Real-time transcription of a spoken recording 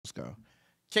Let's go.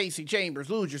 Kasey Chambers,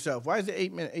 Lose Yourself. Why is it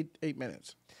 8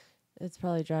 minutes? It's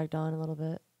probably dragged on a little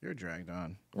bit. You're dragged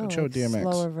on. Oh, Go show like DMX.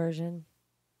 slower version.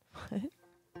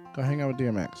 Go hang out with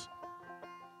DMX.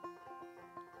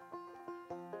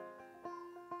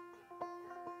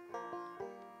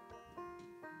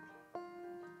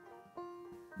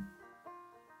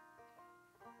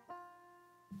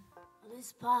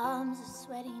 His palms are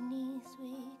sweaty, knees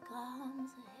weak,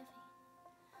 arms are heavy.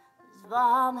 There's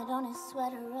vomit on his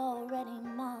sweater already,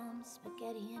 mom's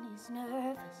spaghetti, and he's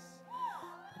nervous.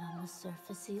 But on the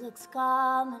surface he looks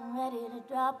calm and ready to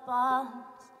drop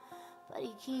bombs. But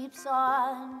he keeps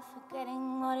on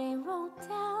forgetting what he wrote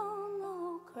down. The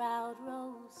whole crowd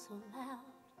rose so loud.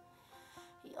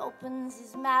 He opens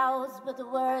his mouth, but the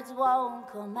words won't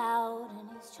come out, and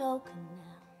he's choking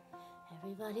now.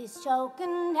 Everybody's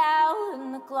choking now,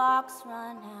 and the clock's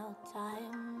run out.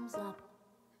 Time's up.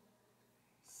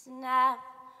 Snap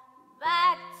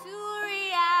back to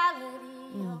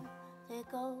reality. Oh, there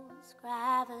goes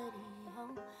gravity.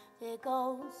 Oh, there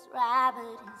goes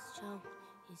rabbit. He's choked.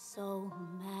 He's so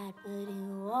mad, but he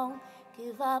won't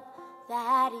give up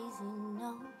that easy.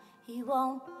 No, he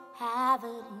won't have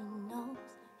it. He knows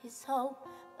his hope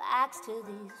backs to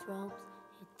these ropes.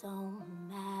 It don't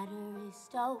matter. He's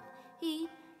stoked. He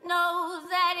knows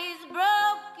that he's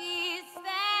broke, he's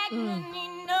stagnant. He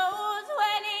knows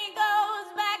when he goes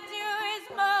back to his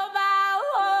mobile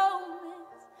home,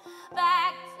 it's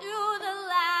back to the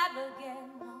lab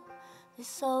again. Oh,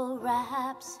 this old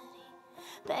rhapsody,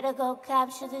 better go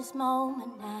capture this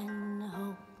moment and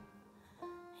hope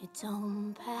it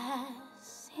don't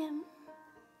pass him.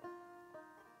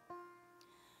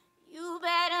 You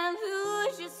better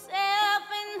lose yourself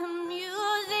in the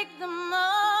music the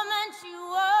moment you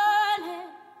want it.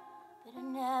 Better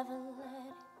never let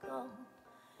it go.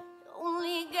 You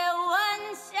only get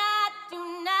one shot, do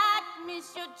not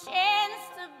miss your chance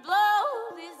to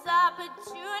blow. This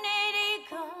opportunity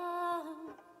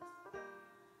comes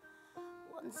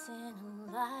once in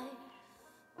a lifetime.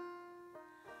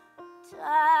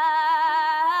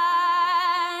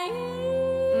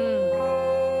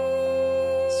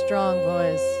 Strong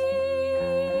voice.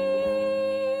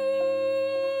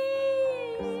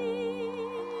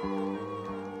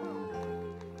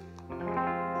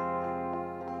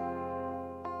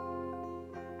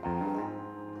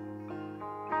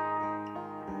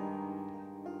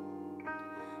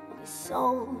 These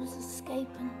souls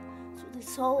escaping through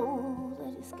this hole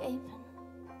that is gaping.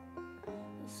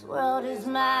 This world is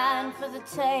mine for the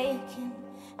taking,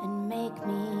 and make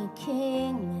me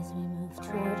king as we move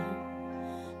toward it.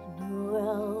 New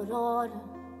world order.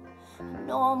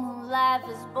 Normal life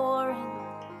is boring,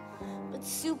 but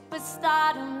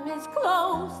superstardom is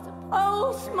close to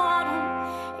postmortem.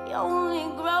 He only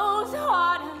grows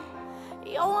harder.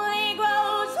 He only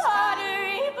grows harder.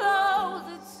 He blows.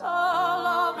 It's all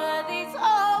over. These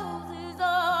holes is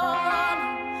all on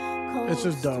him. This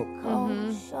is dope.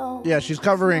 Yeah, she's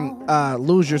covering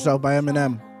 "Lose Yourself" by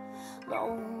Eminem.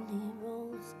 Lonely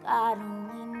roads, God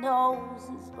only knows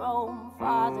he's grown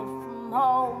farther from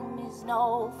home. He's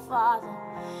no father.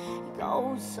 He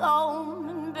goes home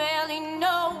and barely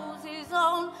knows his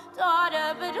own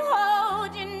daughter, but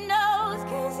hold your nose,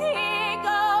 'cause here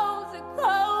goes the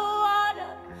cold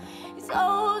water. His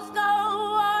O's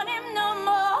don't want him no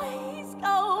more. He's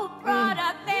gold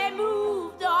product. They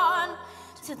moved on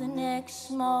to the next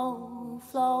smoke.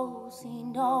 Flows, he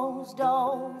knows,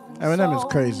 dove. Eminem is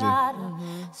crazy.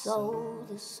 So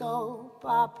the soap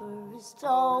opera is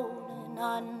told and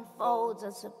unfolds.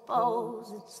 I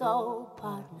suppose it's so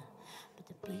partner, but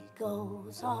the beat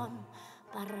goes on.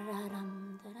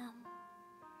 Ba-da-dum-da-dum.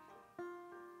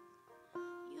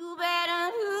 You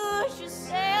better lose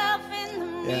yourself in the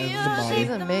music. She's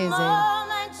amazing. The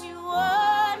moment you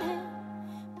want it,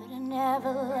 better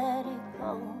never let it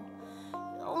go.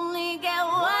 You only get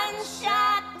one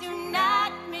shot. Do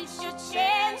not miss your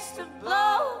chance to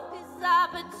blow. This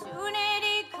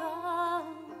opportunity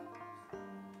comes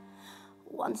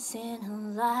once in a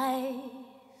lifetime.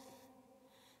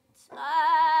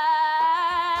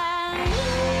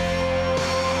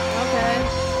 Okay.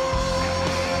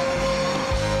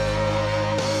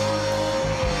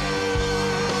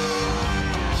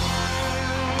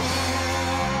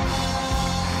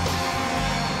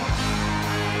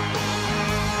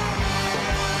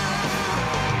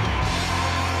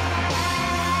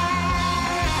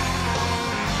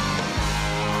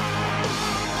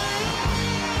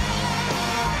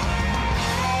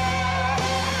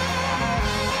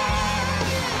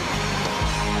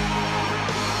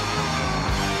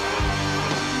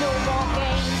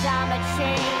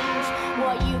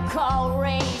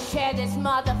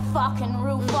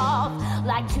 evolved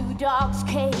like two dogs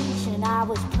caged, and I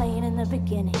was playing in the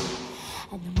beginning.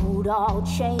 And the mood all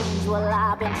changed. Well,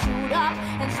 I've been chewed up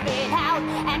and spit out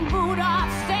and booed off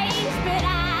stage, but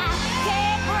I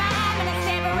can't rhyme and it's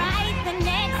never right the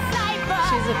next cipher.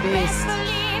 She's a beast. Best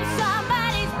believe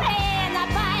somebody's paying the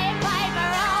Pied Piper.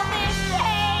 All this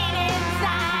pain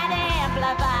inside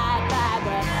amplified by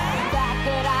the fact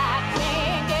that I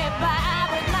can't get by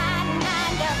with my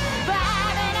 9 to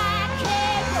 5, and I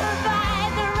can't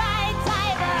provide the right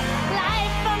type of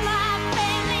life for my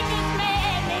family. Just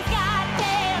made me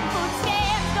goddamn food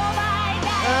stamps go by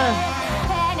guys.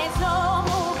 And it's no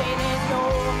movie, there's no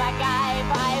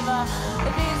MacGyver.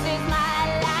 This is my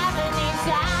life, and these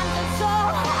times are so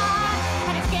hard,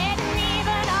 and it's getting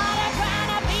even harder trying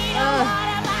to beat a heart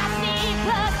of my seat.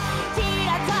 Plus,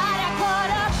 teeter-totter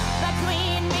caught up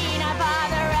between me and a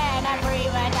father and a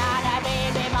prima donna.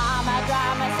 Baby mama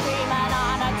drama screaming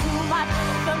on her, too much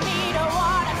for me to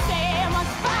wanna stay in one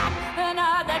spot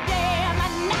another day of my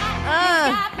night.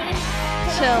 Got me to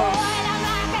the Chill. point I'm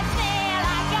like a snail.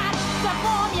 I got to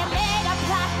formulate a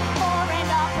plot for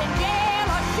end up in jail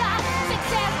or shot.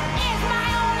 Success is my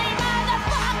only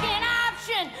motherfucking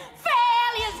option.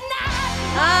 Failure's not.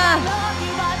 I love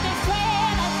you, but this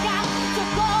train has got to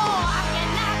go. I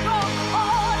cannot grow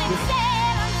old and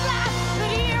sad and fly, but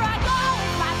here I go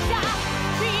with my shot.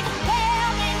 Please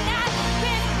help me not.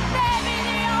 This may be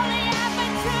the only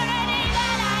opportunity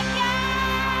that I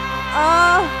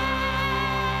got.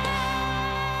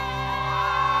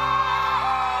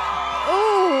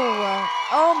 Ooh.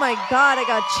 Oh my God, I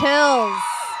got chills.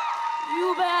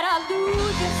 You better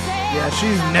lose yourself. Yeah,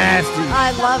 she's nasty.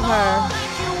 I love her.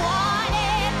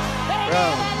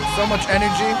 Bro, so much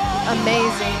energy.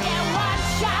 Amazing.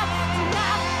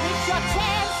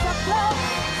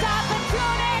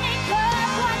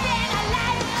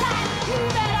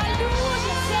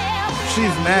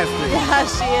 She's nasty. Yeah,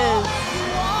 she is.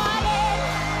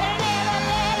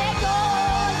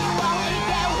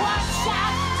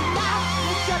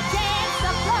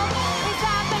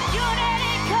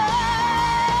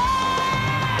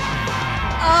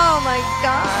 Oh my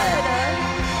God.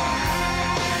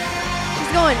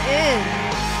 She's going in.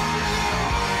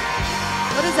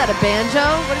 What is that, a banjo?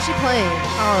 What is she playing?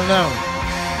 I don't know.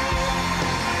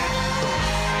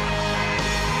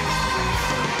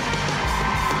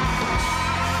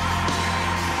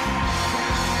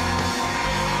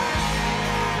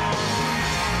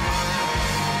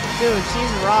 Dude,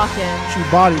 she's rocking. She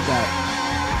bodied that.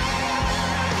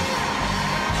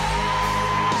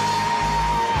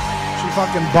 She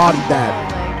fucking bodied that. Oh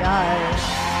my gosh.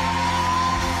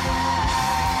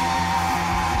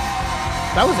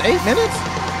 That was 8 minutes?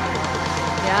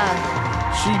 Yeah.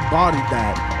 She bodied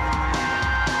that.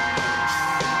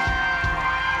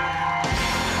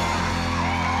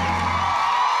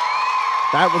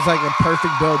 That was like a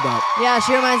perfect build-up. Yeah,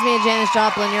 she reminds me of Janis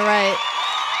Joplin. You're right.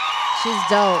 She's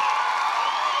dope.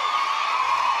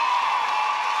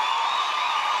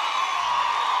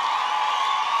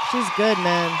 She's good,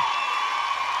 man.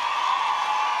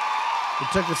 It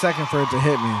took a second for it to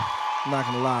hit me. I'm not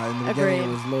gonna lie. In the beginning, it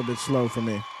Agreed. was a little bit slow for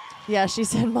me. Yeah, she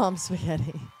said mom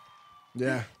spaghetti.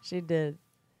 Yeah. She did.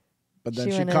 But then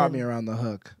She she went caught in. me around the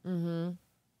hook. Mm-hmm.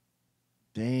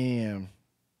 Damn.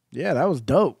 Yeah, that was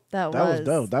dope. That was was.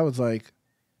 dope. That was like,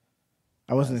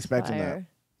 I wasn't was expecting that. fire.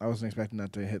 I wasn't expecting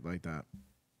that to hit like that.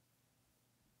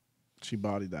 She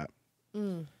bodied that.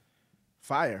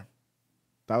 Fire.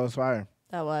 That was fire.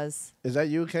 That was. Is that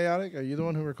you, Chaotic? Are you the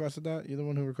one who requested that? You the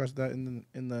one who requested that in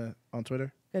the on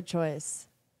Twitter? Good choice.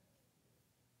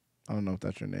 I don't know if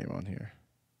that's your name on here.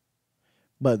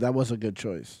 But that was a good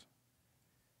choice.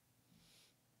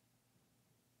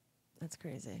 That's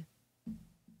crazy.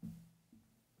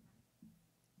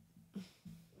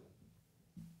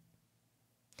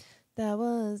 That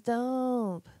was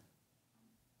dope.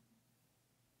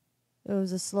 It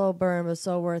was a slow burn, but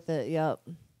so worth it. Yep.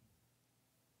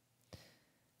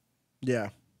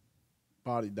 Yeah.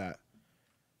 Bodied that.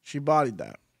 She bodied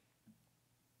that.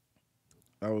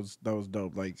 That was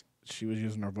dope. Like, she was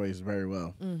using her voice very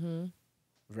well.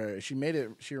 Mm-hmm. She made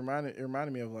it. It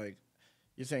reminded me of, like,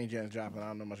 you're saying Janis Joplin. I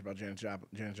don't know much about Janis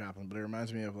Joplin, but it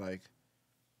reminds me of like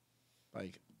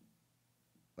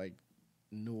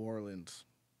New Orleans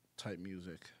type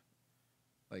music,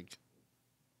 like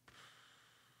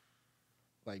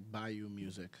bayou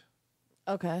music.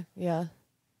 Okay. Yeah.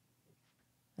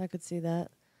 I could see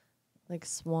that. Like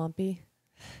swampy.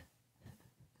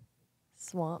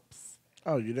 Swamps.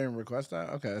 Oh, you didn't request that?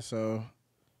 Okay, so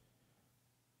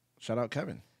shout out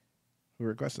Kevin, who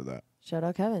requested that. Shout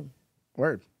out Kevin.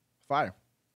 Word. Fire.